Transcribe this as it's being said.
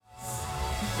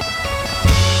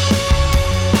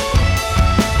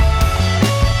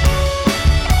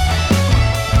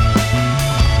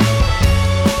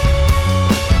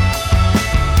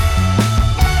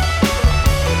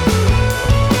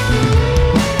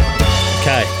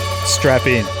Strap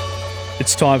in.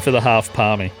 It's time for the Half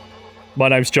Parmi. My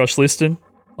name's Josh Liston,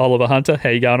 Oliver Hunter. How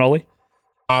you going, Ollie?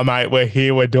 Oh, mate, we're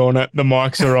here. We're doing it. The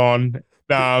mics are on.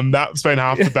 That's been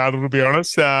half the battle, to be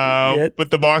honest.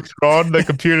 But the mics are on, the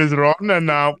computers are on, and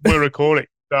we're recording.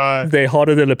 They're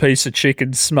hotter than a piece of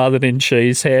chicken smothered in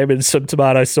cheese, ham, and some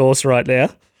tomato sauce right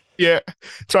now. Yeah,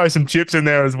 throw some chips in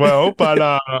there as well.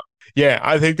 But yeah,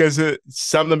 I think there's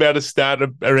something about a stat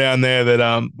around there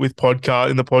that with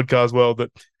in the podcast world that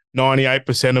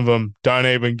 98% of them don't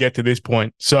even get to this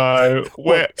point. So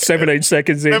we're 17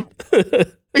 seconds in.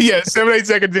 Yeah, 17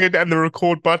 seconds in, and the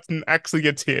record button actually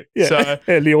gets hit. Yeah, so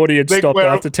and the audience stopped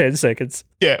after 10 seconds.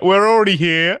 Yeah, we're already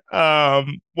here.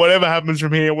 Whatever happens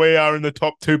from here, we are in the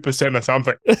top 2% or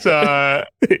something. So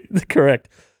correct.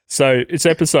 So it's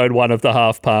episode 1 of the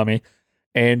Half Parmi,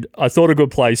 and I thought a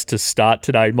good place to start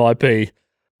today might be,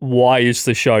 why is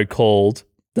the show called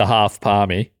the Half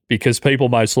Parmi? Because people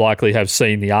most likely have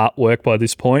seen the artwork by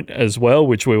this point as well,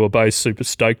 which we were both super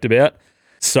stoked about.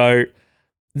 So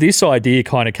this idea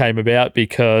kind of came about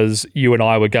because you and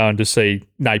I were going to see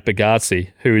Nate Bargatze,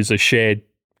 who is a shared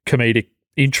comedic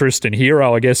interest and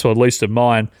hero, I guess, or at least of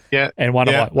mine. Yeah. And one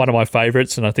of my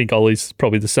favourites, and I think Ollie's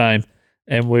probably the same.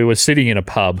 And we were sitting in a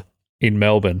pub in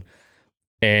Melbourne,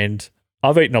 and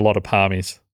I've eaten a lot of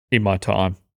parmies in my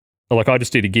time. Like, I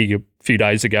just did a gig a few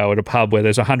days ago at a pub where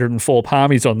there's 104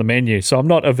 parmies on the menu, so I'm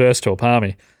not averse to a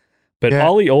parmy. But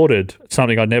Ollie ordered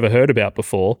something I'd never heard about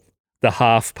before, the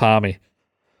Half Parmi.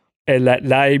 And that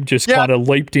name just kind of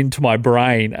leaped into my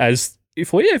brain as,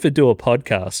 if we ever do a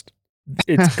podcast,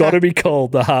 it's got to be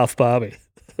called the Half Parmi.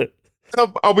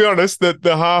 I'll be honest, that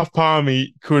the Half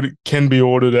Parmi can be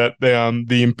ordered at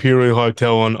the Imperial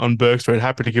Hotel on Burke Street.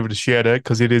 Happy to give it a shout out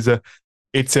because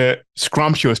it's a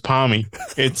scrumptious parmy.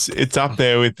 It's up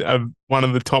there with one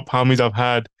of the top parmies I've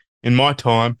had in my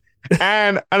time.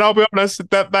 And I'll be honest,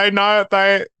 that they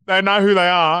know who they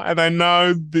are, and they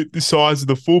know the size of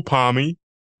the full parmy.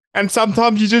 And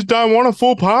sometimes you just don't want a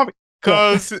full parmy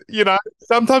because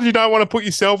sometimes you don't want to put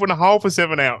yourself in a hole for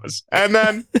 7 hours. And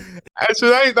then so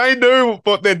they knew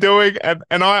what they're doing,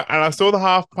 and I saw the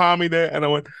Half Parmi there, and I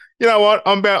went, you know what,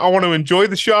 I want to enjoy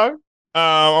the show.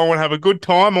 I want to have a good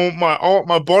time. I want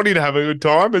my body to have a good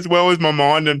time as well as my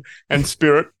mind and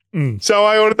spirit. So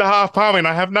I ordered the Half Parmi, and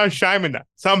I have no shame in that.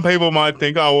 Some people might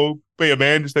think, oh, well, be a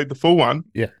man, just eat the full one.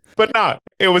 Yeah. But no,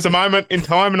 it was a moment in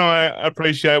time, and I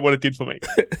appreciate what it did for me.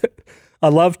 I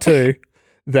love too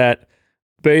that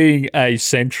being a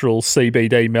central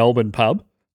CBD Melbourne pub,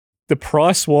 the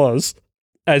price was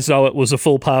as though it was a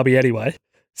full parmy anyway.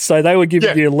 So they were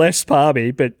giving you less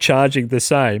parmy but charging the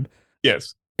same.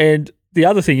 Yes. And the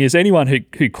other thing is, anyone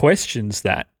who questions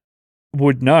that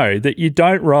would know that you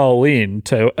don't roll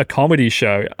into a comedy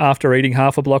show after eating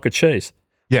half a block of cheese.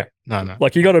 Yeah, no.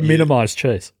 Like, you got to minimise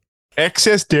cheese.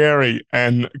 Excess dairy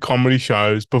and comedy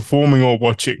shows, performing or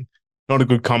watching, not a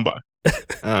good combo.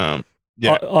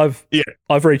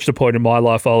 I've reached a point in my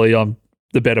life, Ollie, I'm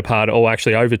the better part, or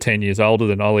actually over 10 years older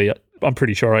than Ollie, I'm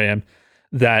pretty sure I am,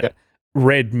 that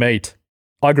red meat.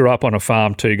 I grew up on a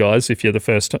farm too, guys. If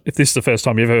this is the first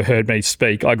time you've ever heard me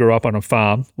speak, I grew up on a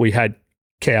farm. We had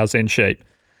cows and sheep.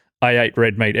 I ate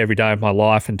red meat every day of my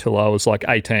life until I was like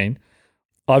 18.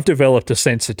 I've developed a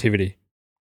sensitivity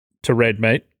to red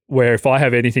meat where if I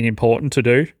have anything important to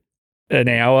do an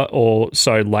hour or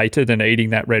so later than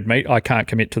eating that red meat, I can't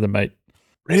commit to the meat.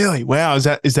 Really? Wow. Is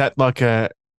that like you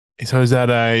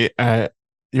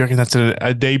reckon that's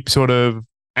a deep sort of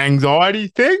anxiety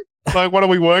thing? Like, what are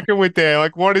we working with there?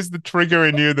 Like, what is the trigger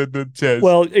in you that says?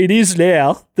 Well, it is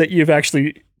now that you've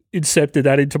actually incepted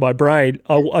that into my brain.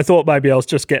 I thought maybe I was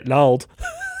just getting old.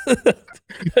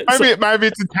 Maybe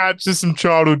it's attached to some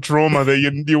childhood trauma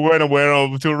that you weren't aware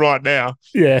of until right now.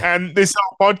 Yeah. And this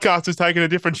whole podcast has taken a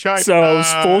different shape. So I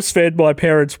was force-fed my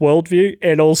parents' worldview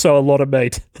and also a lot of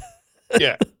meat.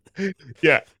 Yeah.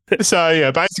 Yeah. So,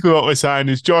 yeah, basically what we're saying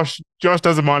is Josh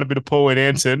doesn't mind a bit of Pauline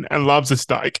Anson and loves a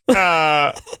steak.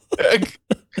 Okay,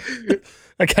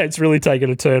 it's really taken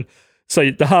a turn.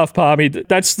 So the Half Parmi,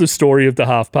 that's the story of the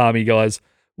Half Parmi, guys.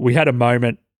 We had a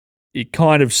moment. It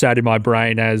kind of sat in my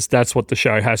brain as that's what the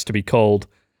show has to be called.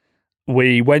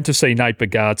 We went to see Nate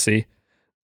Bargatze.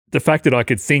 The fact that I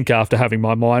could think after having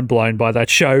my mind blown by that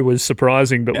show was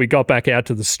surprising, but we got back out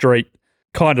to the street,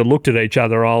 kind of looked at each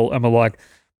other all, and we're like,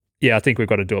 yeah, I think we've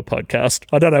got to do a podcast.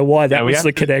 I don't know why that was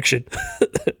the connection.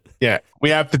 Yeah, we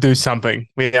have to do something.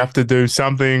 We have to do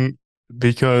something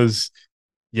because,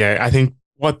 I think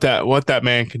what that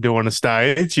man can do on a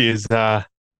stage is the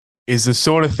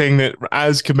sort of thing that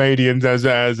as comedians,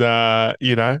 as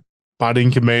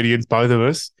budding comedians, both of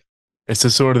us, it's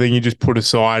the sort of thing you just put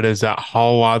aside as a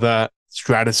whole other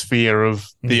stratosphere of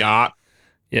the art.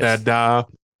 Yes. That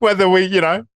whether we,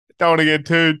 don't want to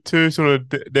get too sort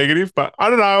of negative, but I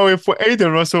don't know if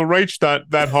either of us will reach that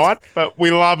height. But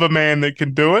we love a man that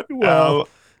can do it Well,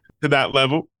 to that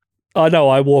level. I know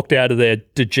I walked out of there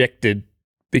dejected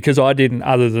because I didn't,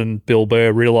 other than Bill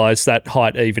Burr, realise that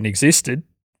height even existed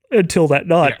until that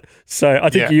night. Yeah. So I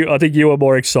think you were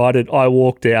more excited. I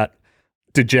walked out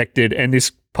dejected, and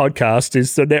this podcast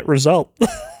is the net result.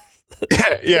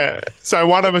 Yeah. So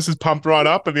one of us is pumped right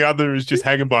up, and the other is just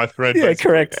hanging by a thread. Yeah, basically.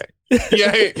 correct.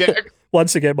 Yeah.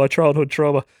 Once again, my childhood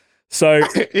trauma. So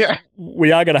Yeah.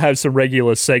 we are going to have some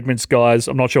regular segments, guys.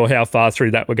 I'm not sure how far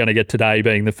through that we're going to get today,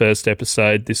 being the first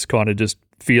episode. This kind of just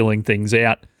feeling things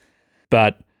out.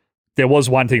 But there was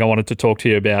one thing I wanted to talk to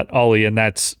you about, Ollie, and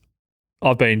that's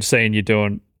I've been seeing you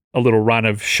doing a little run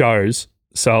of shows.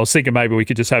 So I was thinking maybe we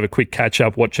could just have a quick catch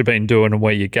up, what you've been doing and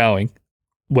where you're going,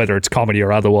 whether it's comedy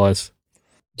or otherwise.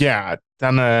 Yeah, I've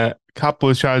done a couple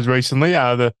of shows recently.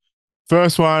 The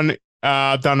first one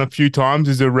I've done a few times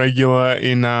is a regular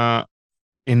in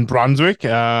Brunswick.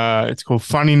 It's called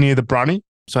Funny Near the Brunny.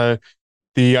 So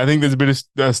I think there's a bit of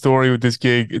a story with this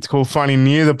gig. It's called Funny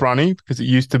Near the Brunny because it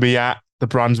used to be at the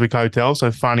Brunswick Hotel,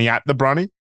 so Funny at the Brunny.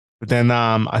 But then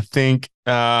I think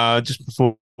just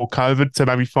before COVID, so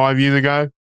maybe 5 years ago,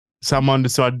 someone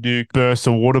decided to burst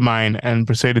a water main and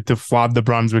proceeded to flood the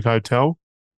Brunswick Hotel.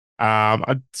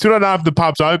 I still don't know if the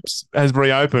pub has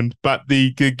reopened, but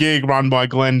the gig run by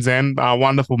Glenn Zen, a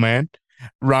wonderful man,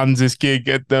 runs this gig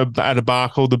at a bar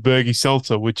called the Bergie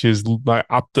Seltzer, which is like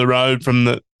up the road from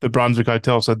the Brunswick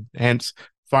Hotel. So hence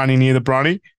Funny Near the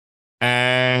Brunny.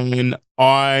 And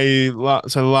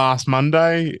so last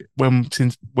Monday when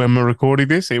we're recording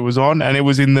this, it was on, and it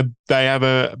was they have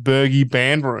a Bergie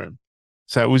band room.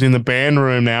 So it was in the band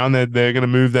room now, and they're going to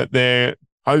move that there,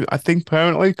 I think,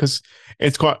 permanently, because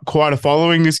it's got quite a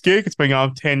following, this gig. It's been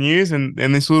going 10 years, and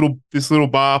this little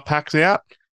bar packs out.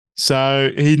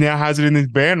 So he now has it in his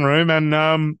band room,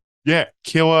 and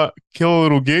killer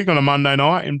little gig on a Monday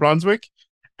night in Brunswick.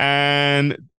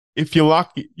 And if you're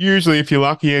lucky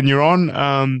and you're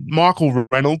on, Michael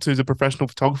Reynolds, who's a professional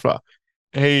photographer,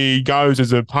 he goes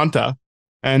as a punter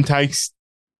and takes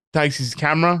his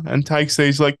camera and takes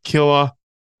these like killer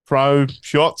pro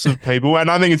shots of people.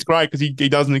 And I think it's great because he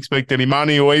doesn't expect any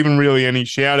money or even really any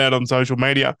shout out on social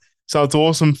media. So it's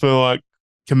awesome for like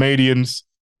comedians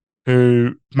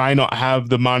who may not have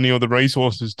the money or the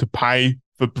resources to pay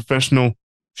for professional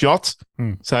shots.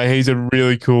 So he's a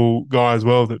really cool guy as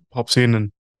well that pops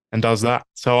in and does that.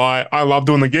 So I love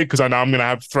doing the gig because I know I'm going to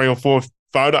have 3 or 4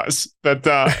 photos that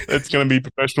it's going to be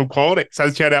professional quality. So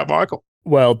shout out, Michael.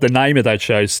 Well, the name of that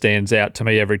show stands out to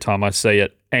me every time I see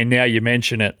it. And now you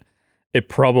mention it, it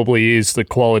probably is the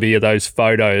quality of those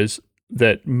photos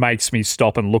that makes me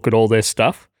stop and look at all their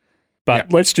stuff.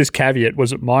 But let's just caveat,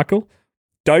 was it Michael?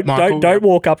 Don't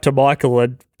walk up to Michael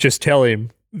and just tell him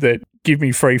that give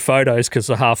me free photos because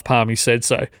the Half Parmi said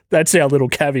so. That's our little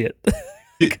caveat.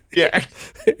 Yeah.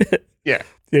 Yeah,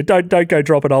 don't go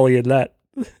dropping Ollie in that.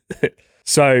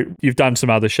 So you've done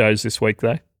some other shows this week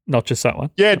though, not just that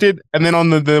one. Yeah, I did. And then on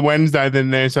the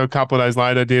Wednesday, so a couple of days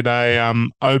later, did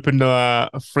opened a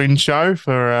fringe show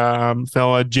for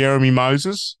fella Jeremy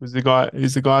Moses is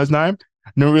the guy's name.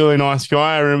 And a really nice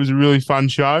guy, and it was a really fun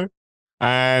show.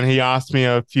 And he asked me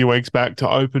a few weeks back to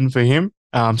open for him.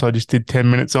 So I just did 10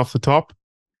 minutes off the top.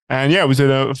 And yeah, it was at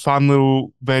a fun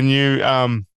little venue,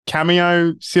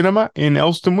 Cameo Cinema in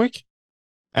Elstonwick.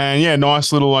 And yeah,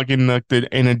 nice little like in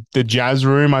the jazz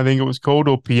room, I think it was called,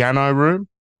 or piano room.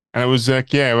 And it was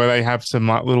like, where they have some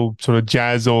like little sort of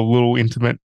jazz or little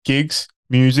intimate gigs,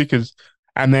 music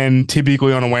and then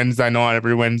typically on a Wednesday night,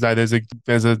 every Wednesday,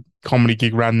 there's a comedy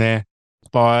gig run there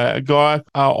by a guy,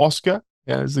 Oscar,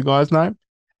 is the guy's name.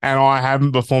 And I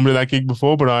haven't performed at that gig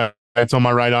before, but it's on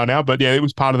my radar now. But yeah, it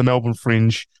was part of the Melbourne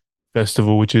Fringe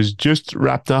Festival, which is just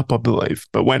wrapped up, I believe,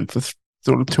 but went for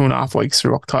sort of 2.5 weeks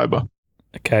through October.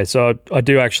 Okay, so I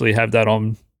do actually have that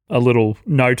on a little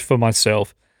note for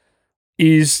myself.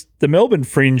 Is the Melbourne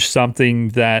Fringe something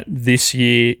that this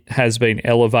year has been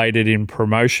elevated in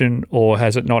promotion, or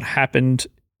has it not happened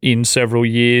in several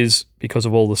years because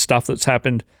of all the stuff that's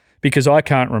happened? Because I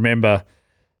can't remember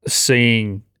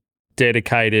seeing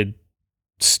dedicated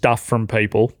stuff from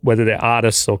people, whether they're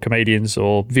artists or comedians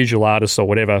or visual artists or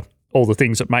whatever, all the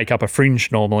things that make up a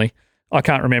fringe normally. I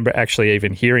can't remember actually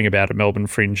even hearing about a Melbourne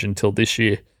Fringe until this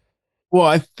year. Well,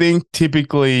 I think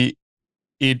typically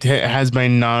it has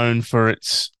been known for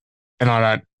its, and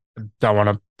I don't want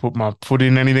to put my foot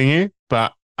in anything here,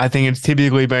 but I think it's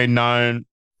typically been known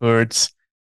for its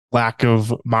lack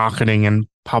of marketing and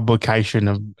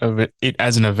publication of it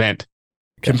as an event.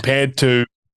 Okay. compared to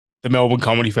the Melbourne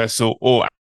Comedy Festival or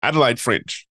Adelaide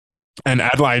Fringe. And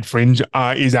Adelaide Fringe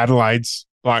is Adelaide's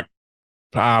like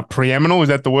preeminent. Is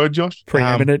that the word, Josh?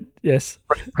 Preeminent, yes.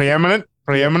 Yeah.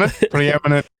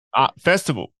 Preeminent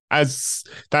festival. As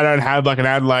they don't have like an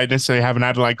Adelaide necessarily have an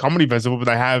Adelaide Comedy Festival, but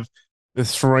they have the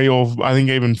 3 or I think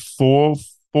even 4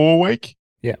 week,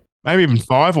 Yeah. maybe even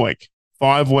 5 week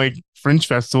Fringe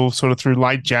Festival, sort of through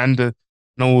late Jan to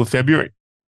all of February.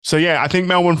 So yeah, I think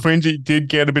Melbourne Fringe did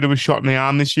get a bit of a shot in the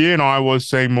arm this year, and I was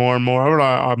seeing more and more of it.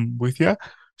 I'm with you.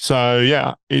 So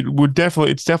yeah,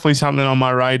 it's definitely something on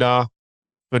my radar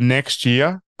for next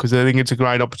year because I think it's a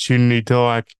great opportunity to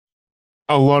like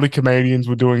a lot of comedians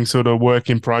were doing sort of work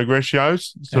in progress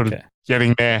shows, sort of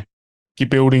keep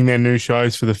building their new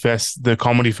shows for the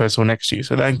comedy festival next year.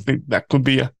 So I think that could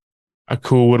be a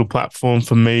cool little platform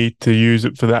for me to use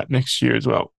it for that next year as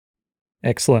well.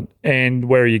 Excellent. And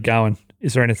where are you going?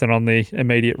 Is there anything on the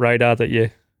immediate radar that you...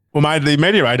 Well, mate, the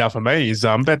immediate radar for me is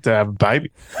I'm about to have a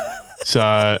baby.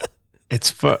 So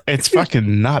it's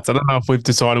fucking nuts. I don't know if we've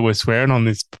decided we're swearing on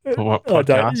this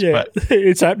podcast, but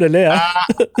it's happening now.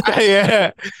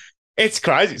 Yeah, it's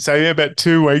crazy. So yeah, about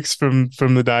 2 weeks from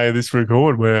the day of this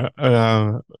record, where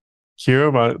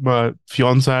Kira, my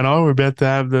fiance, and I were about to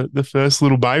have the first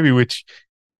little baby. Which,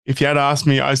 if you had asked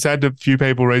me, I said to a few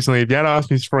people recently, if you had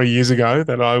asked me 3 years ago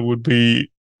that I would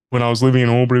be when I was living in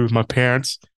Albury with my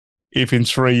parents, if in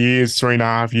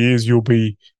 3.5 years you'll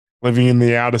be living in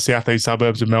the outer southeast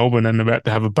suburbs of Melbourne and about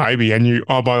to have a baby, and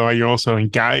by the way, you're also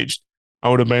engaged, I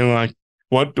would have been like,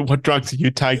 what drugs are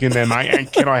you taking there, mate?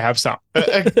 And can I have some?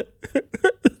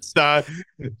 So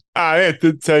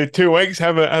 2 weeks,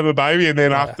 have a baby, and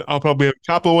then after I'll probably have a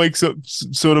couple of weeks of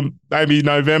sort of maybe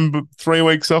November, 3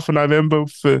 weeks off in November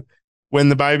for when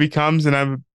the baby comes,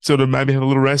 and maybe have a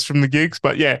little rest from the gigs.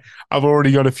 But yeah, I've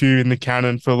already got a few in the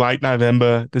cannon for late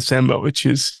November, December, which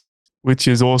is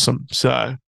awesome.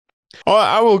 So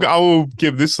I will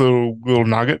give this little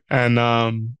nugget, and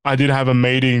I did have a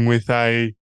meeting with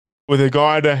a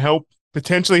guy to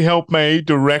potentially help me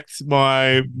direct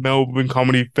my Melbourne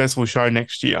Comedy Festival show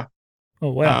next year.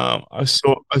 Oh wow! I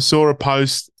saw a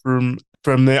post from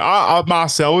there.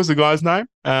 Marcel is the guy's name.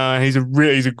 He's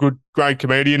a great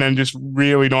comedian and just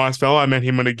really nice fellow. I met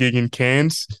him at a gig in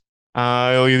Cairns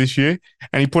earlier this year,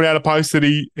 and he put out a post that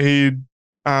he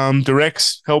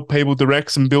help people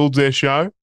directs and builds their show.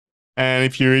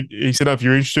 And he said, if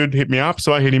you're interested, hit me up.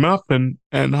 So I hit him up, and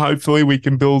hopefully we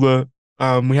can build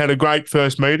we had a great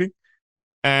first meeting,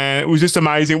 and it was just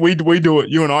amazing. We do it.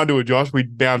 You and I do it, Josh. We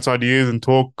bounce ideas and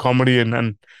talk comedy, and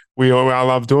I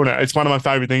love doing it. It's one of my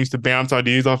favorite things to bounce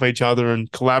ideas off each other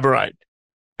and collaborate.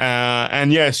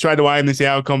 And yeah, straight away in this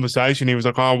hour conversation, he was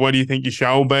like, "Oh, what do you think your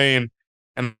show will be?"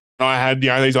 And I had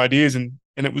these ideas, and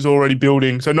it was already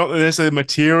building. So not that there's the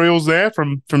materials there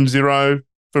from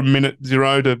minute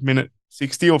 0 to minute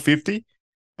 60 or 50,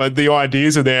 but the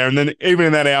ideas are there. And then even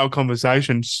in that hour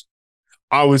conversation,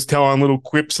 I was telling little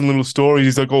quips and little stories.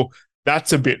 He's like, "Oh,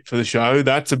 that's a bit for the show.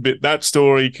 That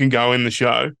story can go in the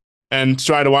show." And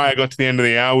straight away, I got to the end of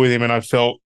the hour with him, and I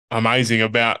felt amazing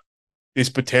about this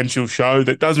potential show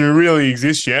that doesn't really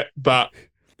exist yet, but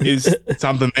is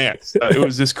something there. So it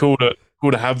was just cool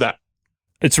to have that.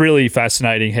 It's really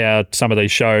fascinating how some of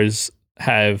these shows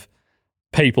have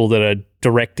people that are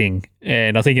directing,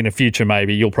 and I think in the future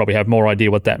maybe you'll probably have more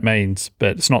idea what that means,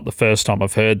 but it's not the first time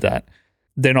I've heard that.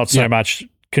 They're not so much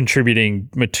contributing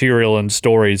material and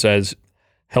stories as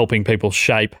helping people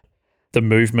shape the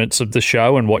movements of the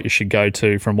show and what you should go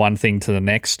to from one thing to the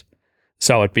next,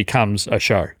 so it becomes a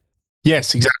show.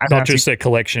 Yes, exactly. Not just a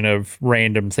collection of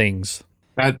random things.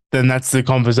 That's the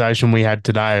conversation we had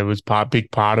today. It was big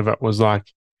part of it was like,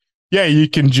 yeah, you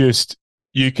can just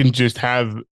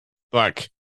have like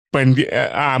when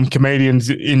comedians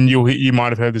you might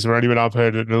have heard this already, but I've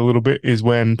heard it a little bit, is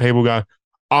when people go,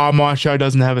 "Oh, my show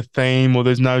doesn't have a theme, or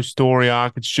there's no story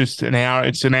arc. It's just an hour.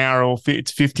 It's an hour, or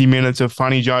it's 50 minutes of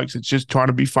funny jokes. It's just trying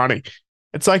to be funny."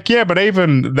 It's like, yeah, but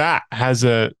even that has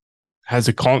a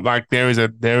there is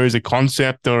a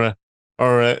concept or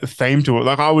a theme to it.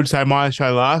 Like I would say, my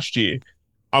show last year,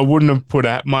 I wouldn't have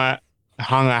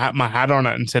hung my hat on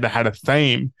it and said it had a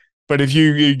theme. But if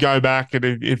you go back and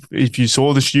if you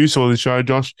saw the show,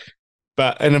 Josh,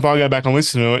 and if I go back and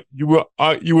listen to it,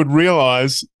 you would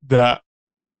realize that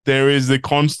there is the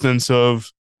constants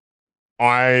of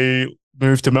I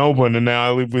moved to Melbourne and now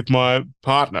I live with my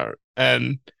partner,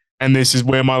 and this is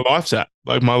where my life's at.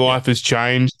 Like my life has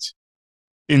changed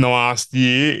in the last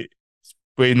year,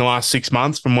 in the last 6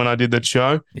 months from when I did that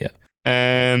show. Yeah.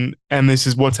 And this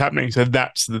is what's happening. So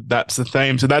that's the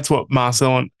theme. So that's what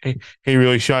Marcel, he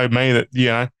really showed me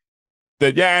that,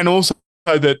 and also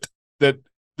that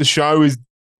the show is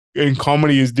in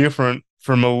comedy is different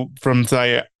from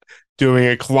say doing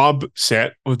a club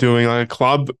set or doing like a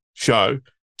club show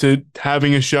to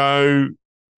having a show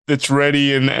that's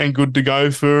ready and good to go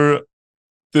for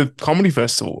the comedy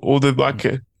festival or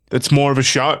that's more of a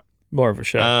show. More of a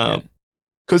show.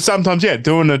 Because sometimes,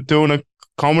 doing a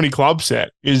comedy club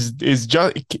set is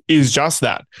just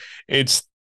that. It's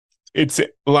it's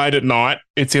late at night.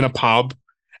 It's in a pub,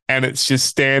 and it's just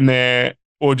stand there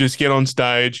or just get on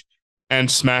stage and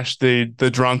smash the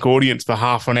drunk audience for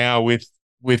half an hour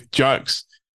with jokes.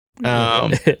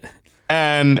 Um,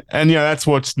 and that's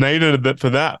what's needed for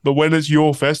that. But when it's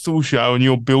your festival show and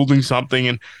you're building something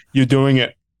and you're doing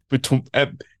it between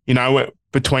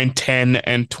 10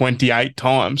 and 28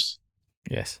 times.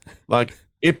 Yes. Like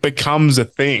it becomes a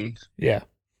thing. Yeah.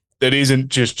 That isn't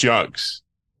just jokes.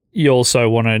 You also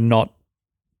want to not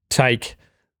take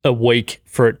a week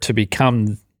for it to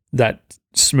become that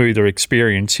smoother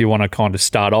experience. You want to kind of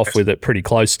start off with it pretty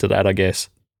close to that, I guess.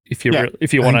 If you want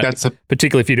to,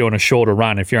 particularly if you're doing a shorter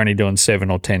run, if you're only doing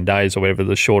 7 or 10 days or whatever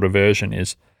the shorter version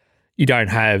is, you don't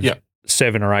have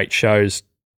 7 or 8 shows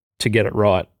to get it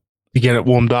right. To get it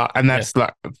warmed up. And that's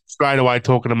like straight away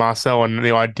talking to Marcel, and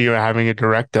the idea of having a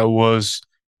director was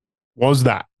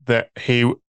that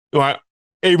he, like,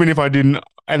 even if I didn't,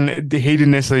 and he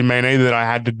didn't necessarily mean either that I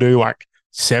had to do like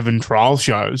 7 trial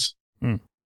shows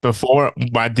before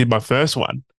I did my first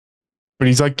one. But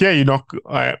he's like,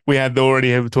 yeah, we had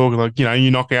already have talking like,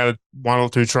 you knock out 1 or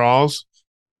 2 trials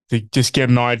to just get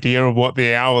an idea of what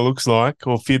the hour looks like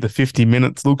or the 50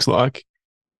 minutes looks like.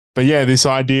 But yeah, this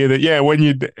idea that,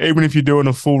 even if you're doing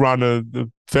a full run of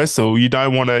the festival, you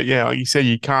don't want to, like you said,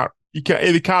 you can't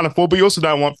afford, but you also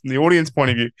don't want from the audience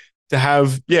point of view to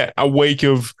have, a week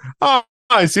of,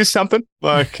 is this something?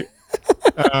 Like,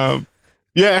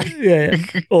 Yeah.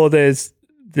 Or there's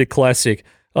the classic,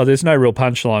 there's no real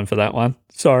punchline for that one.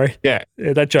 Sorry. Yeah.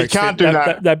 That joke's you can't do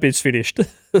that. That bit's finished.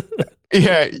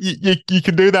 Yeah, you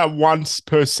can do that once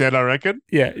per set, I reckon.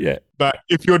 Yeah. But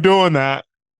if you're doing that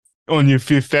on your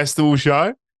 5th festival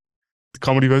show, the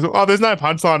comedy festival, there's no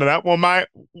punchline to that. Well, mate,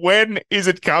 when is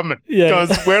it coming? Yeah.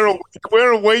 Because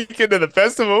we're a week into the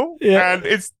festival, and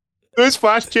it's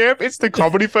Newsflash, champ, it's the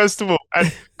comedy festival,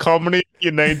 and comedy,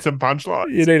 you need some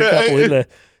punchlines. You need a couple in there.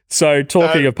 So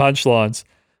talking of punchlines,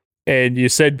 and you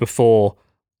said before,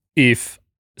 if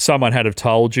someone had have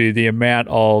told you the amount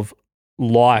of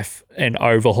life and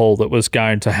overhaul that was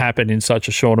going to happen in such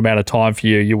a short amount of time for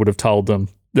you, you would have told them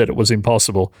that it was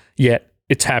impossible. Yet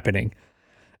it's happening.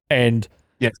 And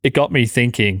it got me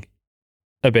thinking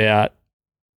about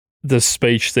the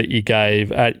speech that you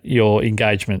gave at your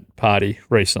engagement party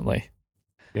recently.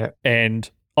 Yeah. And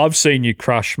I've seen you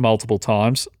crush multiple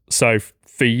times. So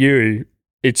for you,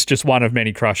 it's just one of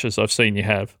many crushes I've seen you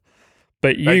have.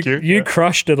 But you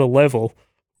crushed at a level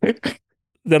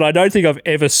that I don't think I've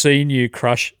ever seen you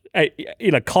crush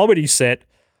in a comedy set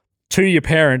to your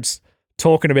parents,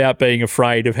 talking about being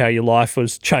afraid of how your life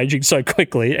was changing so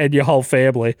quickly and your whole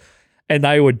family, and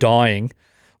they were dying,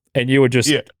 and you were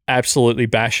just absolutely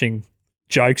bashing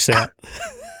jokes out.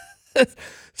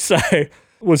 So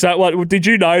was that what, did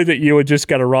you know that you were just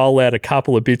going to roll out a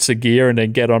couple of bits of gear and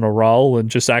then get on a roll and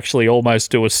just actually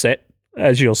almost do a set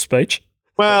as your speech?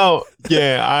 Well,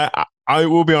 yeah, I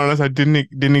will be honest, I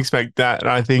didn't expect that.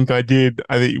 I think I did.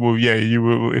 You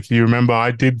were, if you remember, I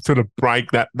did sort of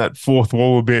break that 4th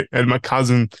wall a bit, and my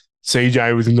cousin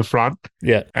CJ was in the front.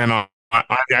 Yeah. And I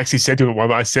actually said to him,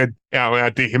 I said out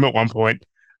loud to him at one point,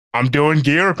 I'm doing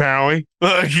gear apparently.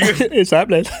 It's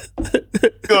happening.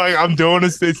 Like, I'm doing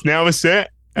this, it's now a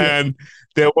set. Yeah. And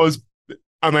there was,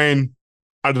 I mean,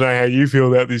 I don't know how you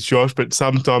feel about this, Josh, but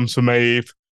sometimes for me,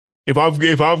 if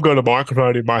I've got a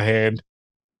microphone in my hand,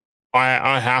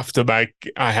 I have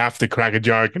to crack a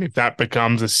joke, and if that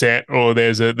becomes a set or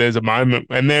there's a moment,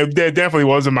 and there definitely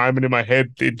was a moment in my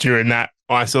head during that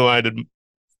isolated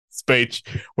speech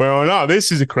where I know this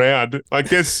is a crowd, like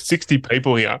there's 60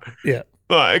 people here,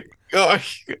 like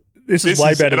this is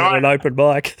way better than an open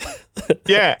mic.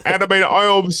 Yeah, and I mean, I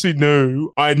obviously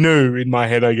knew in my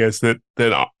head, I guess, that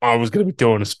I was going to be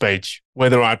doing a speech,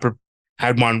 whether I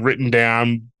had one written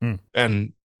down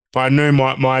and. But I knew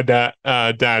my dad,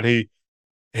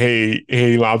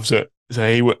 he loves it.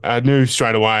 So I knew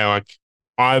straight away, like,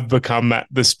 I've become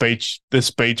the speech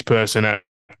person at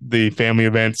the family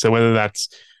event. So whether that's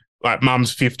like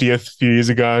Mum's 50th a few years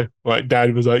ago, like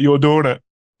Dad was like, you're doing it.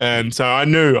 And so I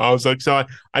knew, I was like, so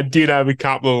I did have a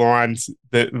couple of lines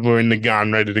that were in the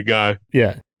gun ready to go.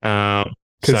 Yeah.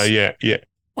 So yeah.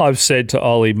 I've said to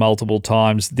Ollie multiple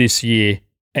times this year,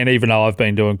 and even though I've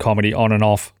been doing comedy on and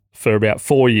off for about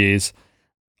 4 years,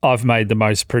 I've made the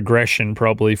most progression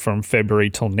probably from February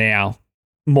till now,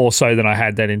 more so than I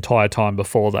had that entire time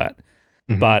before that.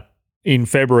 Mhm. But in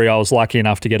February, I was lucky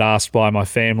enough to get asked by my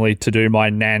family to do my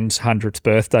nan's 100th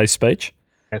birthday speech.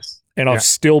 Yes. And Yeah. I've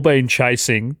still been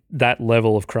chasing that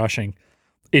level of crushing.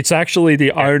 It's actually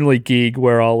the only gig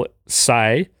where I'll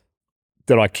say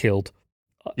that I killed.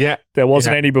 Yeah. There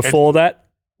wasn't Yeah. any before that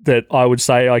I would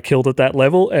say I killed at that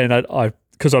level. And I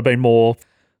because I've been more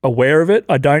aware of it,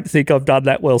 I don't think I've done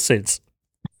that well since.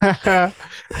 I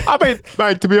mean,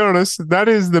 mate, to be honest, that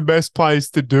is the best place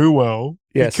to do well.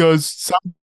 Yes. Because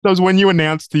sometimes when you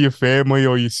announce to your family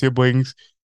or your siblings,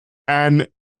 and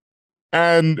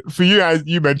for you, as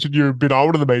you mentioned, you're a bit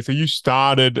older than me, so you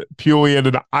started purely at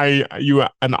you were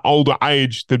an older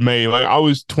age than me. Like I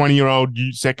was 20-year-old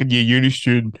second year uni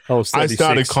student. I was 36. I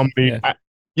started comedy.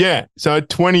 Yeah. So at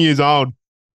 20 years old,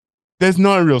 there's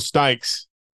no real stakes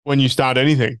when you start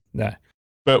anything. No.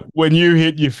 But when you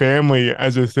hit your family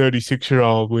as a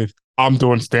 36-year-old with, I'm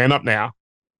doing stand up now,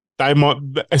 they might.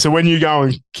 So when you go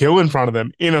and kill in front of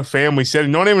them in a family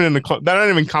setting, not even they don't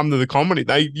even come to the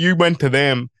comedy. You went to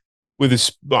them with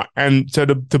and so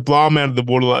to blow them out of the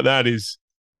water like that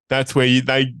that's where you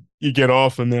get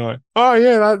off and they're like, oh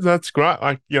yeah, that's great.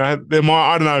 Like, you know, there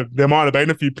might have been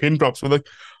a few pin drops where like,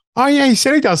 oh yeah, he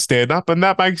said he does stand up and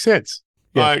that makes sense.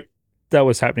 Yeah, like that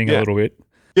was happening a little bit.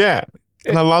 Yeah.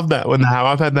 And I love that when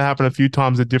I've had that happen a few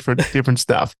times at different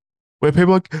stuff where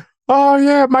people are like, oh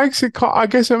yeah, I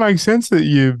guess it makes sense that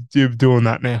you're doing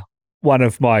that now. One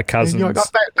of my cousins. Like, oh,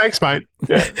 thanks, mate.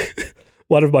 Yeah.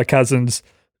 One of my cousins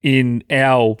in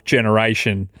our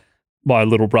generation, my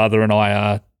little brother and I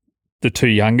are the two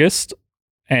youngest.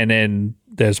 And then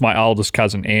there's my oldest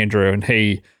cousin, Andrew, and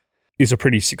he is a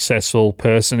pretty successful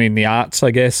person in the arts,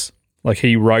 I guess. Like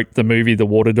he wrote the movie The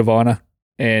Water Diviner.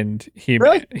 And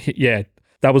Really? Yeah,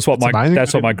 that's what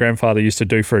my grandfather used to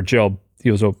do for a job. He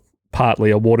was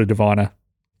partly a water diviner.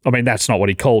 I mean, that's not what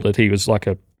he called it. He was like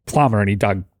a plumber and he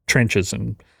dug trenches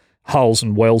and holes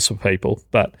and wells for people.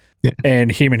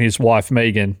 And him and his wife,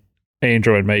 Megan,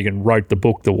 Andrew and Megan, wrote the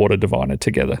book The Water Diviner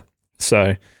together.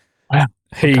 So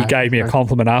he gave me a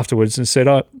compliment afterwards and said,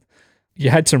 oh, you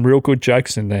had some real good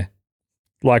jokes in there,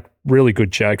 like really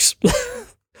good jokes.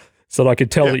 So I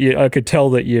could tell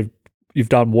that you've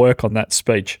done work on that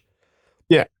speech.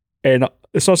 Yeah. And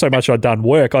it's not so much I'd done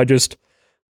work.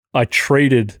 I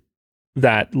treated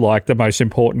that like the most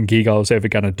important gig I was ever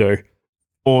going to do.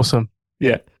 Awesome.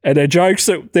 Yeah. And they're jokes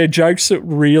that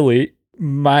really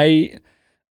may,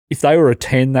 if they were a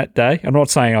 10 that day, I'm not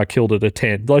saying I killed it a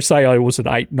 10. Let's say I was an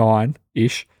 8,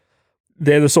 9-ish.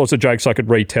 They're the sorts of jokes I could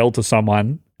retell to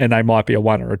someone and they might be a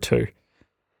 1 or a 2.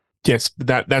 Yes.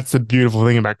 That's the beautiful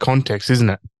thing about context, isn't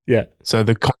it? Yeah. So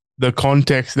the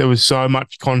context, there was so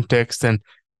much context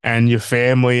and your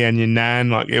family and your nan,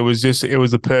 like it was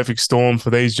the perfect storm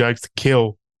for these jokes to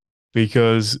kill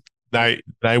because they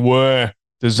were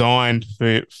designed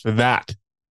for that.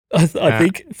 I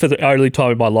think for the only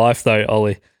time in my life though,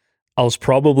 Ollie, I was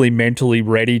probably mentally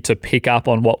ready to pick up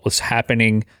on what was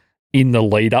happening in the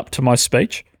lead up to my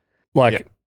speech.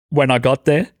 When I got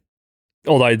there,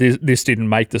 although this didn't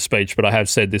make the speech, but I have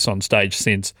said this on stage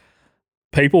since,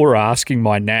 people were asking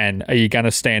my nan, are you going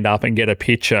to stand up and get a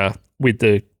picture with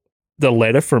the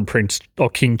letter from Prince or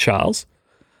King Charles?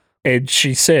 And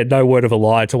she said, no word of a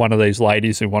lie to one of these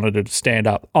ladies who wanted her to stand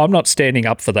up, I'm not standing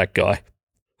up for that guy.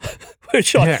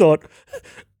 Which I thought,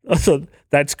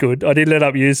 that's good. I didn't end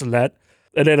up using that.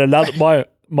 And then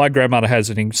my grandmother has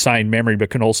an insane memory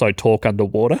but can also talk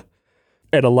underwater.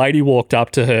 And a lady walked up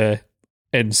to her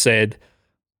and said,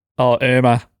 oh,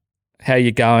 Irma, how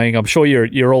you going? I'm sure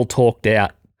you're all talked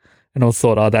out. And I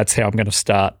thought, oh, that's how I'm going to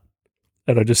start.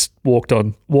 And I just walked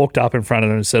up in front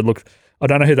of her and said, look, I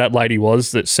don't know who that lady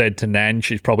was that said to Nan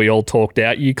she's probably all talked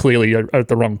out. You clearly are at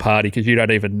the wrong party because you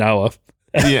don't even know her.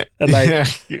 Yeah.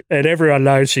 And everyone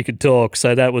knows she could talk.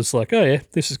 So that was like, oh, yeah,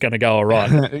 this is going to go all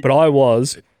right. But I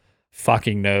was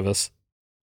fucking nervous.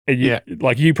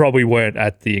 And you probably weren't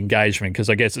at the engagement because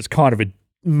I guess it's kind of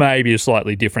maybe a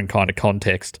slightly different kind of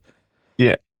context.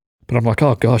 Yeah. But I'm like,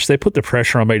 oh, gosh, they put the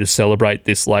pressure on me to celebrate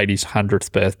this lady's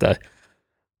 100th birthday.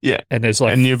 Yeah. And there's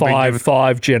like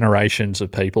five generations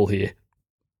of people here.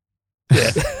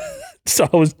 Yeah. So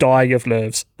I was dying of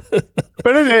nerves.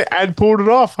 But and pulled it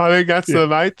off. I think that's the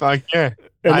mate. Like,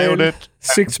 nailed it.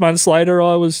 6 months later,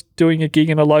 I was doing a gig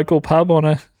in a local pub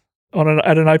at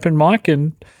an open mic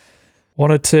and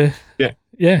wanted to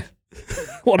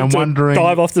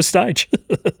dive off the stage.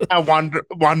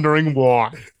 Wondering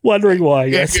why. Wondering why,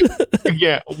 yes.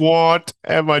 What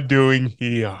am I doing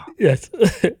here? Yes.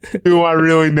 Do I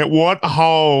really know what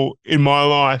hole in my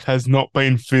life has not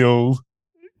been filled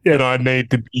Yeah. that I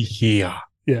need to be here.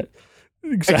 Yeah.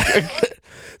 Exactly.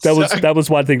 So, That was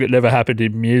one thing that never happened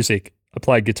in music. I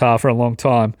played guitar for a long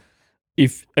time.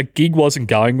 If a gig wasn't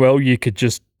going well, you could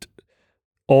just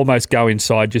almost go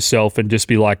inside yourself and just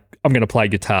be like, I'm going to play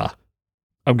guitar.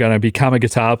 I'm going to become a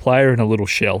guitar player in a little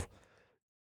shell.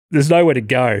 There's nowhere to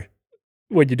go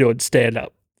when you're doing stand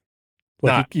up.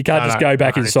 Like no, you can't no, just no, go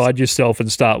back no, inside yourself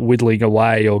and start whittling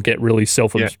away or get really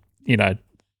yeah,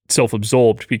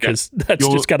 self-absorbed yeah. because that's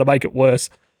You're just going to make it worse.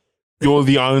 you're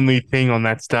the only thing on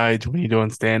that stage when you're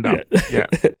doing stand up. Yeah.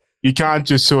 Yeah. You can't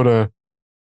just sort of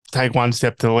take one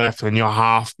step to the left and you're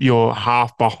half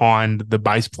behind the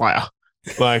bass player.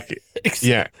 Like,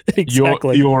 yeah,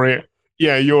 Exactly. you're it.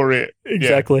 Yeah, you're it. Yeah,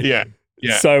 Exactly. yeah,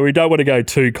 yeah. So we don't want to go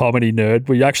too comedy nerd.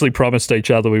 We actually promised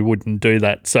each other we wouldn't do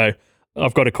that. So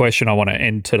I've got a question I want to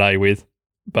end today with,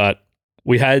 but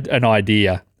we had an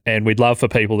idea and we'd love for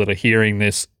people that are hearing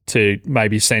this to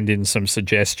maybe send in some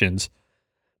suggestions.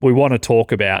 We want to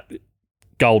talk about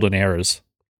golden eras.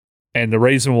 And the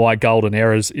reason why golden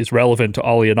eras is relevant to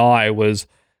Ollie and I was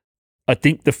I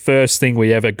think the first thing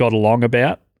we ever got along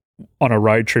about on a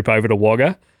road trip over to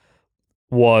Wagga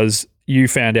was you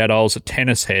found out I was a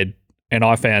tennis head and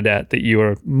I found out that you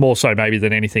were more so maybe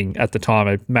than anything at the time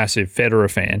a massive Federer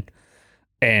fan.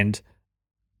 And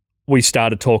we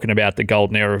started talking about the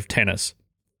golden era of tennis.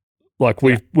 Like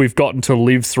we've gotten to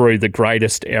live through the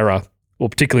greatest era, well,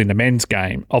 particularly in the men's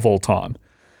game of all time.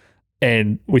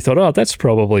 And we thought, oh, that's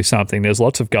probably something. There's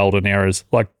lots of golden eras.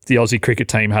 Like the Aussie cricket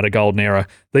team had a golden era.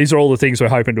 These are all the things we're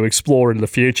hoping to explore in the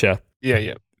future. Yeah,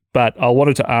 yeah. But I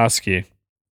wanted to ask you,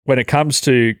 when it comes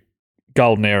to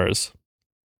golden eras,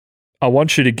 I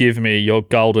want you to give me your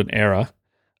golden era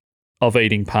of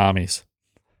eating parmies.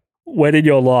 When in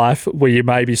your life were you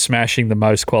maybe smashing the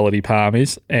most quality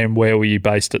parmies and where were you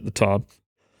based at the time?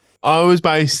 I was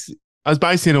based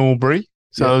in Albury.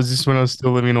 So Yeah. I was just when I was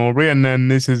still living in Albury. And then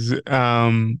this is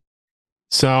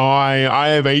so I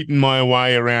have eaten my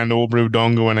way around Albury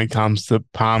Wodonga when it comes to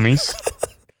parmies.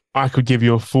 I could give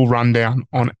you a full rundown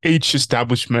on each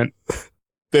establishment.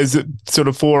 There's sort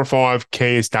of 4 or 5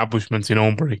 key establishments in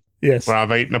Albury Yes. where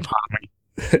I've eaten a parmy.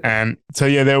 And so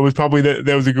yeah, there was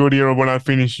a good era when I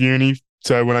finished uni.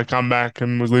 So when I come back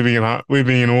and was living in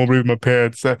Albury with my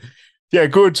parents. So yeah,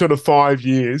 good sort of 5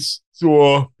 years.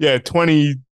 So yeah,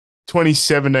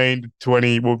 2017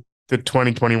 to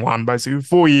 2021, basically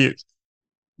 4 years.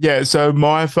 Yeah, so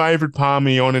my favourite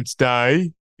palmy on its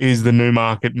day is the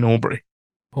Newmarket in Albury.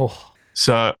 Oh,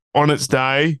 So on its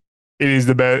day, it is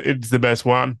the best. It's the best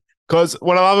one. Because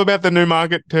what I love about the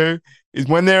Newmarket too is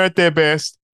when they're at their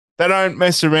best, they don't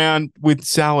mess around with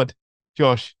salad,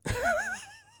 Josh.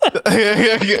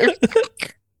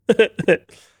 You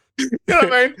know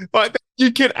what I mean? Like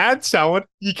you can add salad,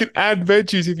 you can add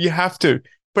veggies if you have to,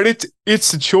 but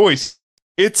it's a choice.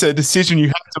 It's a decision you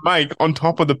have to make on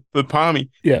top of the palmy.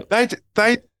 yeah.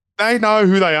 They know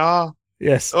who they are.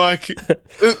 Yes. Like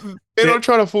they're not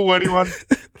trying to fool anyone.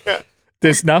 Yeah.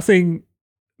 There's nothing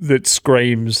that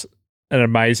screams an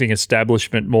amazing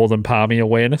establishment more than palmy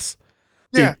awareness.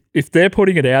 Yeah. If they're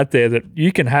putting it out there that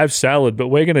you can have salad, but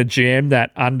we're going to jam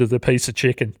that under the piece of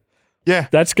chicken. Yeah.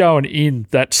 That's going in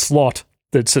that slot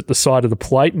that's at the side of the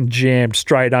plate and jammed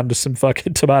straight under some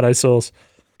fucking tomato sauce.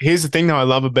 Here's the thing that I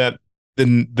love about the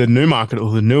Newmarket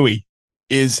or the Nui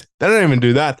is they don't even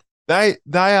do that. They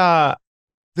are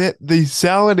the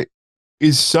salad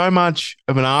is so much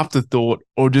of an afterthought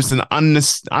or just an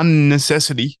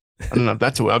unnecessity. I don't know if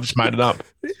that's a word. I've just made it up.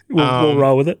 We'll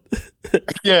roll with it.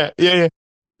 Yeah.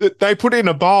 They put it in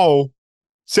a bowl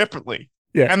separately.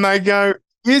 Yeah. And they go,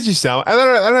 here's your salad. And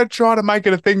they don't try to make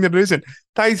it a thing that it isn't.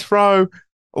 They throw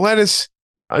lettuce,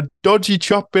 a dodgy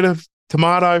chopped bit of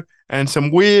tomato, and some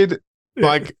weird,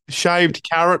 like, shaved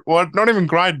carrot. Well, not even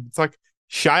grated. It's like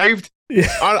shaved. Yeah.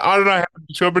 I don't know how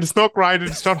to show, but it's not grated.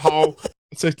 It's not whole.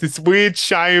 It's like this weird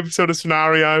shaved sort of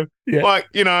scenario. Yeah. Like,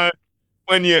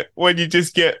 when you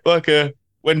just get like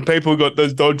when people got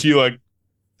those dodgy, like,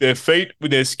 their feet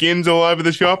with their skins all over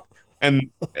the shop. And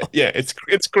yeah, it's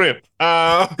grip.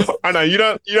 I know you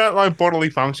don't like bodily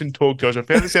function talk, Josh. I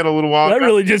found this out a little while That ago.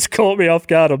 really just caught me off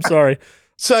guard. I'm sorry.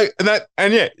 So yeah,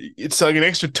 it's like an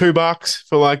extra $2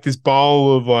 for like this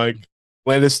bowl of like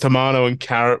lettuce, tomato, and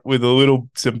carrot with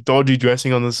some dodgy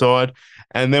dressing on the side.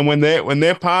 And then when their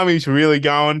palmies are really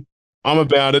going, I'm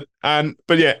about it.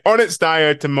 But yeah, on its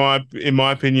day, in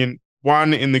my opinion,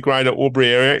 one in the greater Albury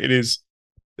area, it is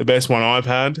the best one I've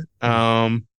had.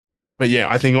 But yeah,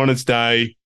 I think on its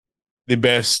day, the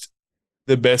best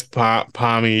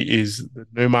palmy is the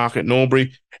Newmarket in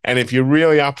Albury. And if you're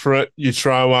really up for it, you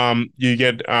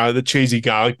get the cheesy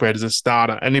garlic bread as a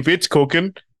starter. And if it's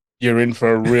cooking, you're in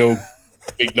for a real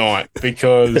big night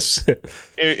because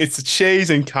it's cheese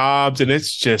and carbs, and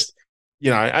it's just,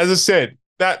 as I said,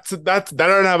 that's they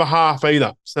don't have a half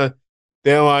either. So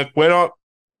they're like, we're not,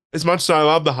 as much as I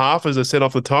love the half, as I said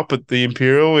off the top at the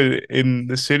Imperial in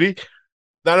the city,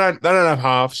 they don't have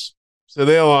halves. So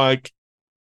they're like,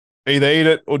 either eat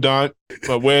it or don't.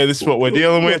 But this is what we're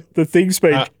dealing with. The thing's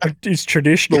been is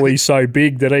traditionally so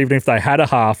big that even if they had a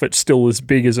half, it's still as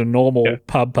big as a normal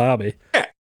pub parmy. Yeah.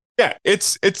 Yeah,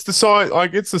 it's the size,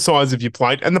 it's the size of your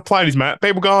plate, and the plate is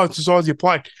people go, oh, it's the size of your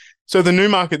plate. So the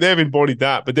Newmarket, they've embodied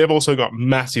that, but they've also got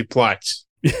massive plates.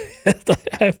 They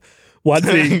have one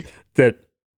thing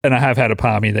and I have had a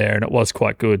parmy there, and it was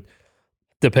quite good.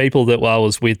 The people that I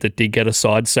was with that did get a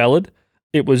side salad,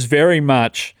 it was very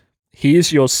much,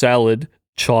 here's your salad,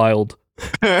 child.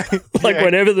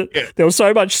 Whenever there was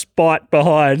so much spite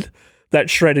behind that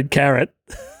shredded carrot.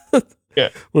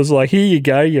 Was like, here you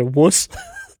go, you wuss.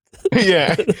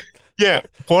 Yeah.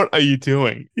 What are you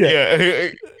doing?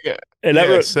 Yeah. And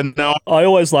I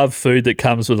always love food that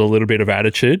comes with a little bit of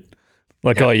attitude.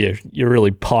 Like, oh, you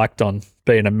really piked on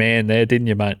being a man there, didn't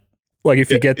you, mate? Like if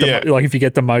you get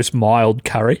the most mild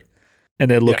curry,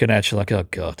 and they're looking at you like, oh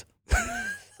god.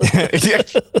 Yeah.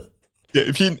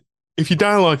 If you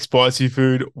don't like spicy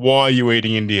food, why are you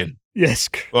eating Indian? Yes.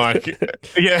 Like,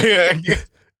 yeah.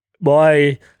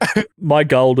 My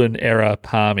golden era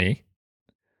parmy.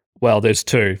 Well, there's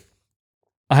two.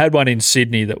 I had one in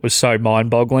Sydney that was so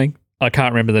mind-boggling. I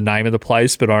can't remember the name of the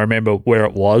place, but I remember where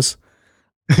it was.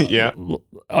 Yeah.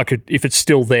 I could, if it's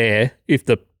still there, if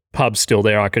the pub's still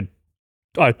there,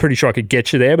 I'm pretty sure I could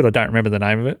get you there, but I don't remember the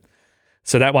name of it.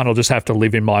 So that one will just have to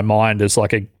live in my mind as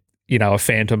like a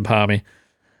phantom parmy.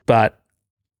 But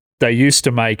they used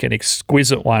to make an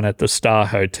exquisite one at the Star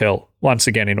Hotel, once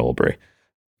again in Albury.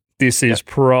 This is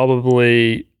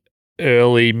probably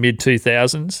early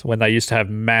mid-2000s when they used to have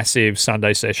massive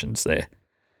Sunday sessions there.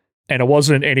 And it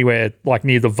wasn't anywhere like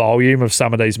near the volume of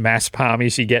some of these mass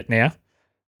parmies you get now.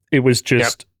 It was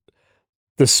just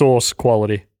the sauce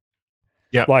quality.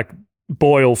 Yeah. Like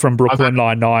Boyle from Brooklyn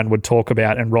Nine-Nine would talk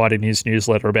about and write in his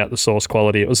newsletter about the sauce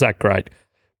quality. It was that great.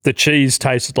 The cheese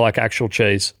tasted like actual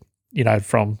cheese,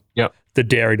 from the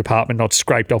dairy department, not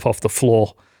scraped off the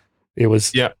floor. It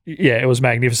was, it was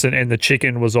magnificent. And the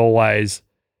chicken was always,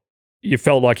 you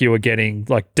felt like you were getting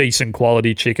like decent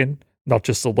quality chicken, not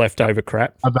just the leftover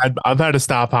crap. I've had a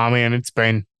Star Parmy, and it's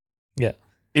been,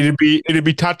 it'd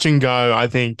be touch and go, I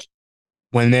think,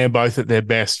 when they're both at their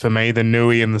best for me, the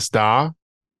Nui and the Star.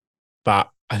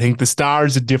 But I think the Star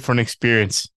is a different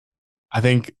experience. I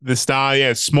think the Star,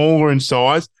 it's smaller in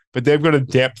size, but they've got a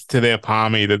depth to their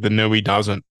Parmy that the Nui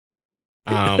doesn't.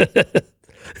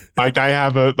 Like they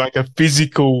have a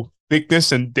physical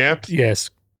thickness and depth.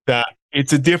 Yes. That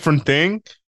it's a different thing,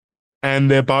 and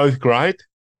they're both great.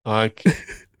 Like,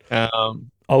 I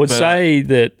would say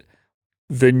that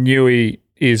the Nui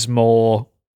is more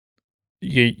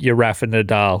your Rafa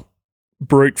Nadal,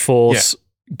 brute force,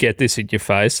 get this in your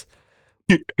face.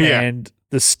 And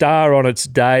the Star on its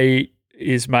day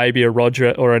is maybe a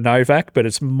Roger or a Novak, but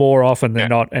it's more often than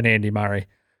not an Andy Murray.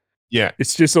 Yeah.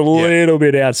 It's just a little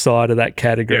bit outside of that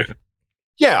category.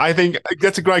 Yeah, I think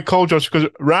that's a great call, Josh, because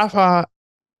Rafa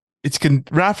is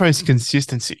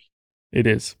consistency. It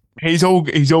is. He's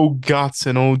all guts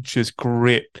and all just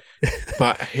grit.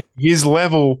 But his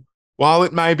level, while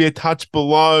it may be a touch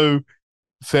below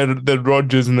the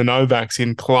Rodgers and the Novaks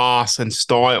in class and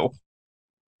style,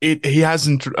 he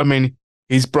hasn't,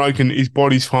 he's broken, his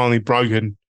body's finally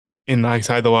broken in, like,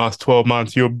 say, the last 12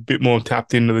 months. You're a bit more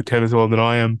tapped into the tennis world than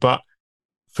I am. But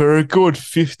for a good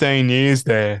 15 years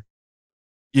there,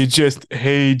 he just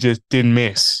didn't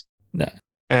miss. No.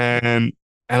 And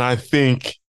I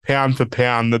think pound for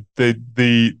pound,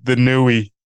 the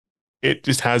Nui, it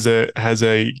just has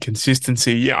a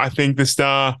consistency. Yeah, I think the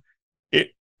Star,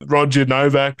 Roger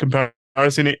Novak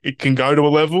comparison, it can go to a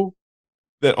level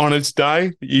that on its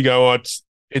day you go, oh,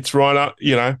 it's right up,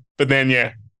 But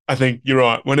then, I think you're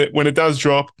right. When it does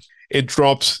drop, it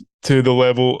drops to the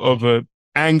level of a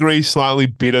angry, slightly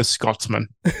bitter Scotsman.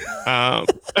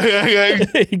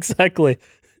 Exactly.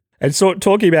 And so,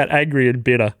 talking about angry and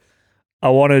bitter, I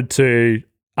wanted to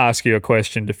ask you a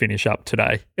question to finish up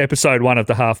today. Episode 1 of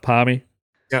the Half Parmi.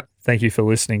 Yeah. Thank you for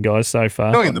listening, guys, so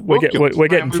far. We're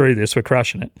getting through this. We're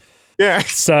crushing it. Yeah.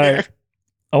 So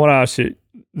I want to ask you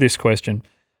this question.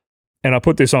 And I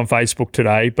put this on Facebook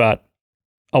today, but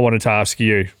I wanted to ask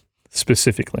you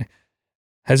specifically.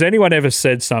 Has anyone ever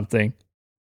said something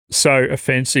so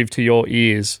offensive to your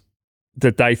ears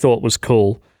that they thought was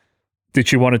cool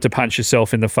that you wanted to punch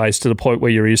yourself in the face to the point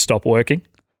where your ears stopped working?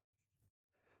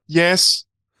 Yes.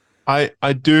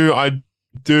 I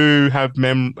do have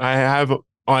I have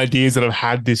ideas that I've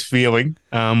had this feeling.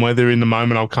 Whether in the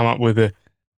moment I'll come up with a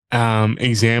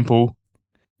example.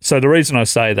 So the reason I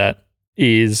say that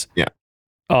is Yeah.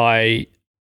 I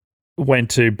went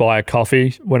to buy a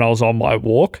coffee when I was on my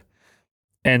walk,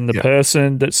 and the Yeah.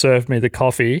 person that served me the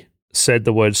coffee said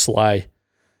the word slay.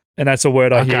 And that's a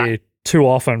word I Okay. hear too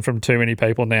often from too many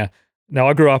people now. Now,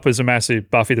 I grew up as a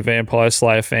massive Buffy the Vampire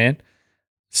Slayer fan.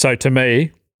 So to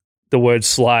me, the word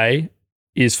slay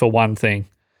is for one thing,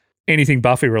 anything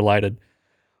Buffy related.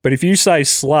 But if you say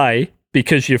slay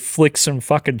because you flicked some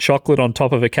fucking chocolate on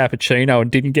top of a cappuccino and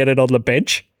didn't get it on the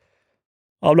bench,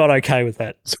 I'm not okay with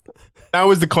that. So that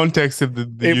was the context of the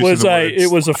It use of was the a word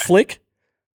it was a slay. flick,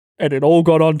 and it all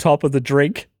got on top of the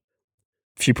drink.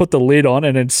 She put the lid on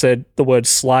and then said the word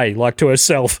slay, like to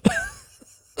herself.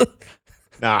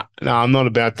 Nah, I'm not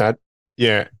about that.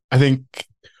 Yeah, I think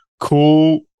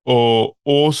cool or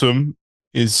awesome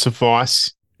is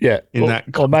suffice Yeah. in that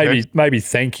Or context. maybe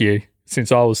thank you,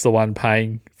 since I was the one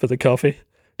paying for the coffee.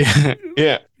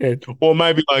 Yeah. Yeah. Or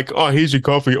maybe like, oh, here's your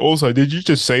coffee. Also, did you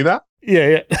just see that?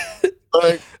 Yeah.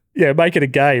 Like, Yeah. Make it a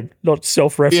game, not yeah,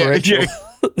 self-referential.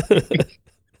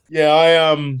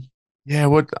 yeah. Yeah.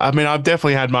 What I mean, I've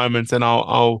definitely had moments, and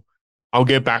I'll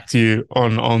get back to you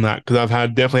on that because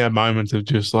I've definitely had moments of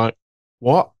just like,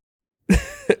 what?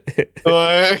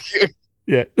 Like,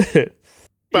 Yeah.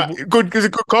 but good is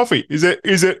it good coffee? Is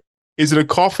it a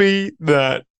coffee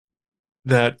that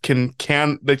can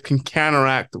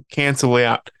counteract or cancel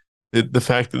out the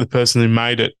fact that the person who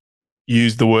made it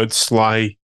used the word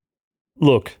slay?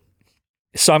 Look,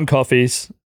 some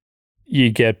coffees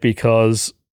you get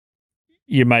because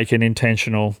you make an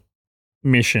intentional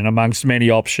mission amongst many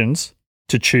options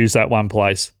to choose that one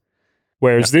place. Yeah.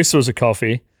 Whereas this was a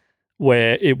coffee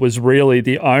where it was really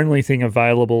the only thing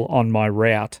available on my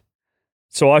route.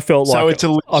 So So it's I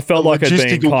a felt like I'd been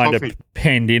logistical kind of coffee.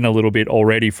 penned in a little bit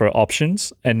already for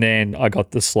options, and then I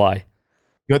got the sleigh.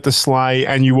 You got the slay,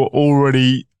 and you were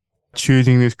already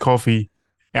choosing this coffee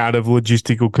out of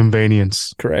logistical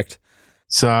convenience. Correct.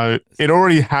 So it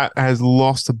already has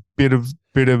lost a bit of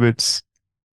its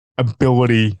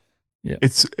ability. Yeah.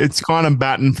 It's kind of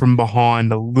batting from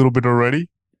behind a little bit already,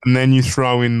 and then you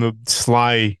throw in the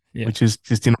slay, Yeah. which is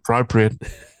just inappropriate.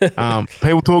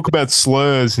 People talk about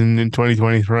slurs in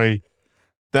 2023.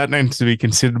 That needs to be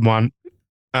considered one.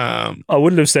 I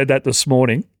wouldn't have said that this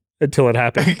morning until it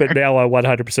happened, but now I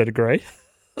 100% agree.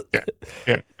 Yeah,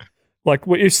 yeah, Like,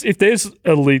 if there's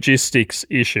a logistics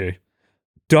issue,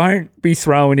 don't be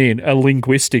throwing in a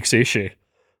linguistics issue.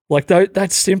 Like,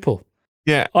 that's simple.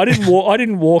 yeah. I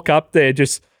didn't walk up there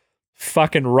just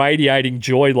fucking radiating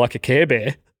joy like a Care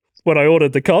Bear when I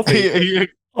ordered the coffee.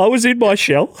 I was in my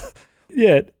shell.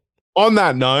 Yeah. On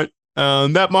that note,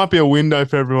 that might be a window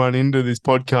for everyone into this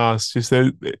podcast. Just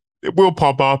that it will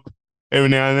pop up every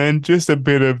now and then. Just a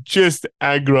bit of just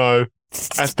aggro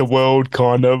at the world,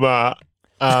 kind of.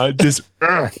 Just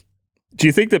Do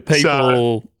you think that so.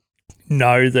 people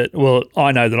know that? Well,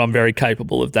 I know that I'm very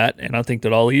capable of that, and I think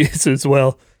that Ollie is as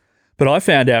well. But I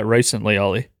found out recently,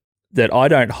 Ollie, that I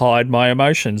don't hide my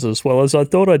emotions as well as I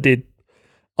thought I did.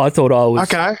 I thought I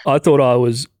was Okay. I thought I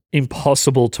was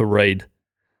impossible to read.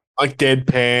 Like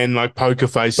deadpan, like poker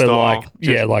face But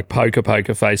style. like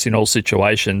poker face in all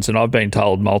situations. And I've been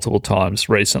told multiple times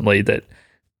recently that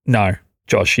no,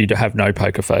 Josh, you have no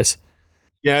poker face.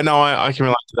 Yeah, no, I can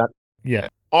relate to that. Yeah.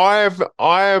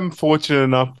 I am fortunate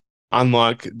enough,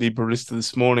 unlike the barista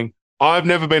this morning, I've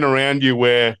never been around you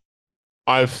where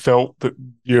I've felt that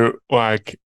you're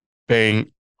like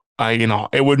being,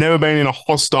 it would never been in a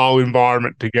hostile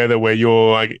environment together where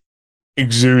you're like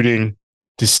exuding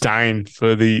disdain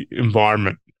for the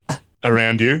environment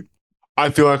around you.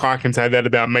 I feel like I can say that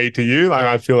about me to you. Like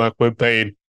I feel like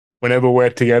whenever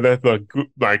we're together,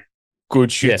 like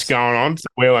good shit's Yes. going on. So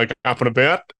we're like up and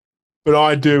about. But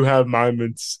I do have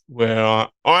moments where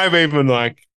I've even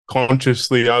like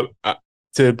consciously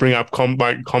to bring up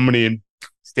like comedy and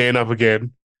stand up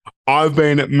again. I've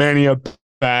been at many a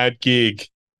bad gig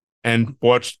and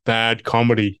watched bad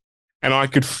comedy, and I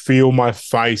could feel my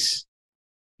face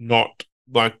not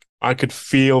like I could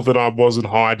feel that I wasn't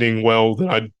hiding well, that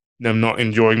I am not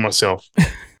enjoying myself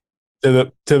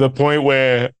to the point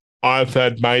where I've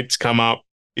had mates come up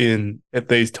in at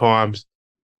these times,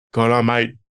 going, "Oh,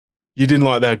 mate, you didn't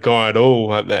like that guy at all,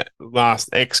 like that last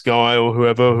ex guy or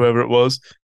whoever it was."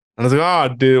 And I was like,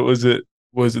 "Oh, dude,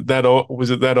 was it that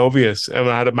obvious?" And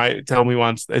I had a mate tell me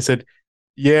once. They said,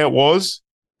 "Yeah, it was.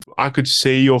 I could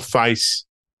see your face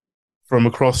from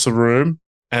across the room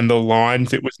and the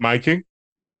lines it was making.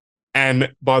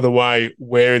 And by the way,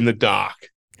 we're in the dark."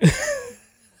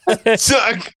 So,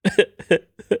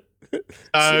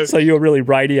 So you're really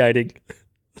radiating.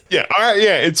 yeah,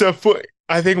 it's a foot.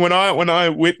 I think when I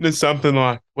witness something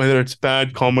like whether it's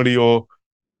bad comedy or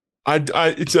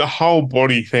it's a whole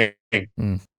body thing.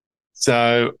 Mm.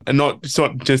 So, and it's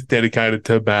not just dedicated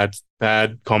to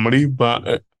bad comedy,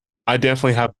 but I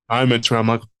definitely have moments where I'm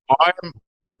like, I'm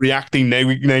reacting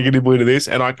negatively to this,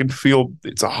 and I can feel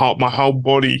my whole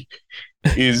body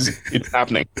it's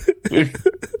happening.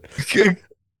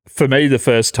 For me, the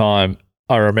first time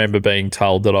I remember being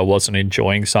told that I wasn't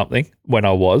enjoying something when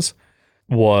I was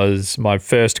my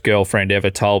first girlfriend ever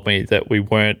told me that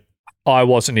I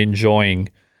wasn't enjoying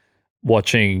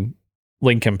watching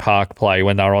Linkin Park play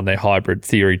when they were on their Hybrid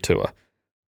Theory tour.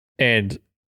 And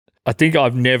I think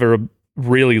I've never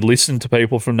really listened to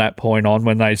people from that point on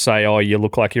when they say, oh, you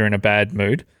look like you're in a bad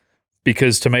mood.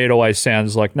 Because to me, it always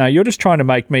sounds like, no, you're just trying to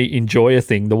make me enjoy a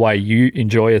thing the way you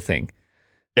enjoy a thing.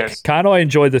 Yes. Can't I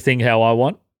enjoy the thing how I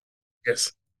want?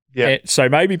 Yes. Yeah. And so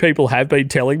maybe people have been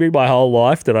telling me my whole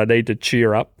life that I need to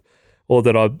cheer up or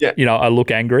that I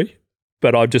look angry,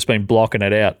 but I've just been blocking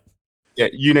it out. Yeah,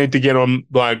 you need to get on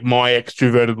like my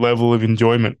extroverted level of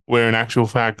enjoyment, where in actual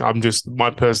fact, my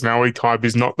personality type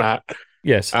is not that.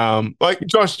 Yes. Like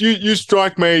Josh, you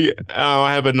strike me.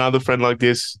 I have another friend like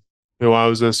this who I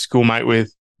was a schoolmate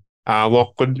with.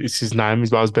 Lachlan is his name.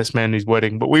 I was best man in his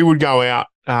wedding. But we would go out.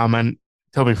 And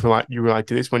tell me if you relate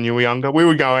to this when you were younger. We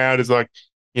would go out as like,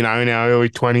 in our early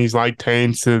 20s, late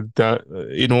teens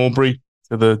in Albury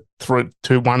to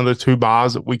one of the two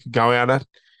bars that we could go out at.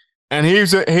 And he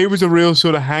was a real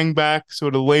sort of hang back,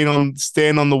 sort of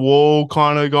stand on the wall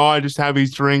kind of guy, just have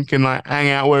his drink and like hang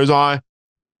out. Whereas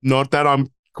not that I'm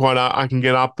I can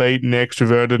get upbeat and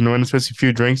extroverted, and when especially a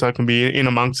few drinks, I can be in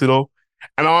amongst it all.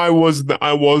 And I was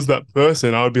that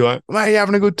person. I would be like, "Hey, you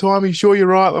having a good time? Are you sure you're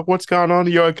right? Like, what's going on? Are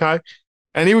you okay?"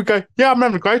 And he would go, "Yeah, I'm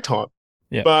having a great time."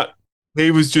 Yeah. But he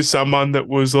was just someone that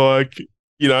was like,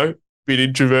 a bit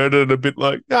introverted, and a bit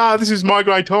like, this is my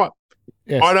great time.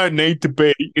 Yes. I don't need to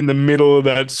be in the middle of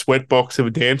that sweatbox of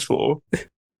a dance floor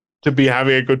to be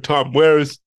having a good time.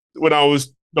 Whereas when I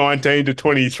was 19 to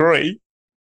 23,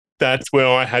 that's where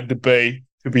I had to be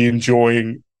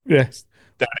enjoying that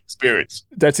experience.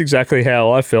 That's exactly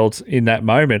how I felt in that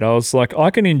moment. I was like,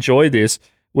 I can enjoy this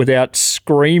without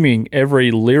screaming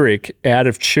every lyric out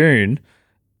of tune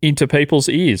into people's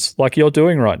ears like you're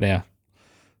doing right now.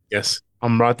 Yes,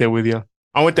 I'm right there with you.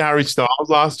 I went to Harry Styles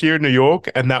last year in New York,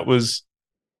 and that was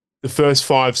the first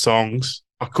 5 songs.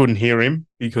 I couldn't hear him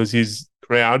because his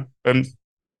crowd, and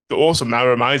they're awesome, they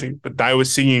were amazing, but they were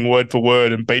singing word for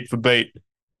word and beat for beat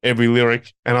every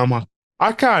lyric. And I'm like,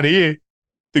 I can't hear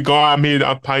the guy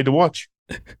I've paid to watch.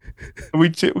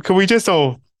 Can we just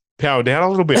all power down a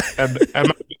little bit?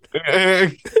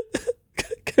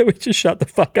 Can we just shut the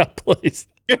fuck up, please?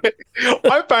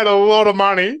 I paid a lot of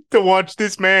money to watch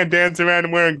this man dance around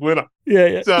and wearing glitter.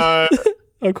 Yeah. So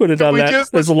I could have done that.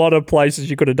 There's a lot of places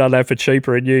you could have done that for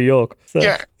cheaper in New York. So.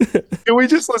 Yeah. Can we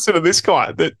just listen to this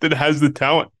guy that has the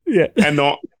talent? Yeah. And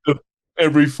not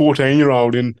every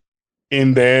 14-year-old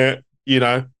in their,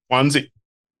 onesie.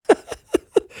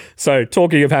 So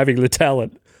talking of having the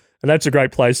talent, and that's a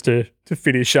great place to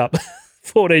finish up.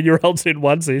 14-year-olds in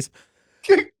onesies.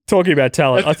 Talking about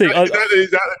talent, I think... Is that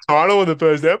the title of the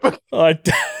first episode?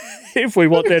 If we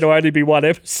want there to only be one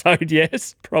episode,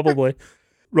 yes, probably.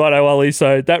 Righto, Ollie.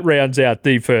 So that rounds out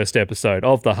the first episode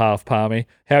of the Half Parmi.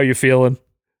 How are you feeling?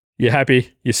 You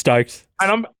happy? You stoked?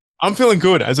 And I'm feeling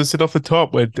good. As I said off the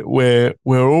top, we're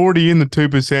already in the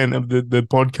 2% of the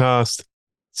podcast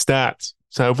stats.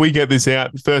 So if we get this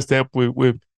out, the first step,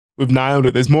 we've nailed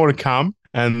it. There's more to come,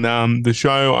 and the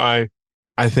show, I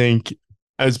think,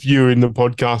 as viewing the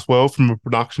podcast world from a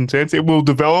production sense, it will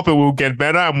develop, it will get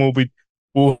better, and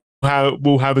we'll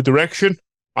have a direction.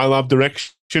 I love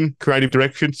direction, creative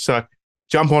direction. So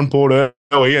jump on board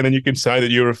early, and then you can say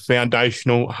that you're a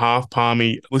foundational Half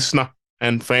Parmi listener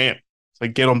and fan. So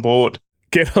get on board.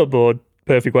 Get on board.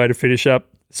 Perfect way to finish up.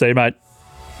 See you, mate.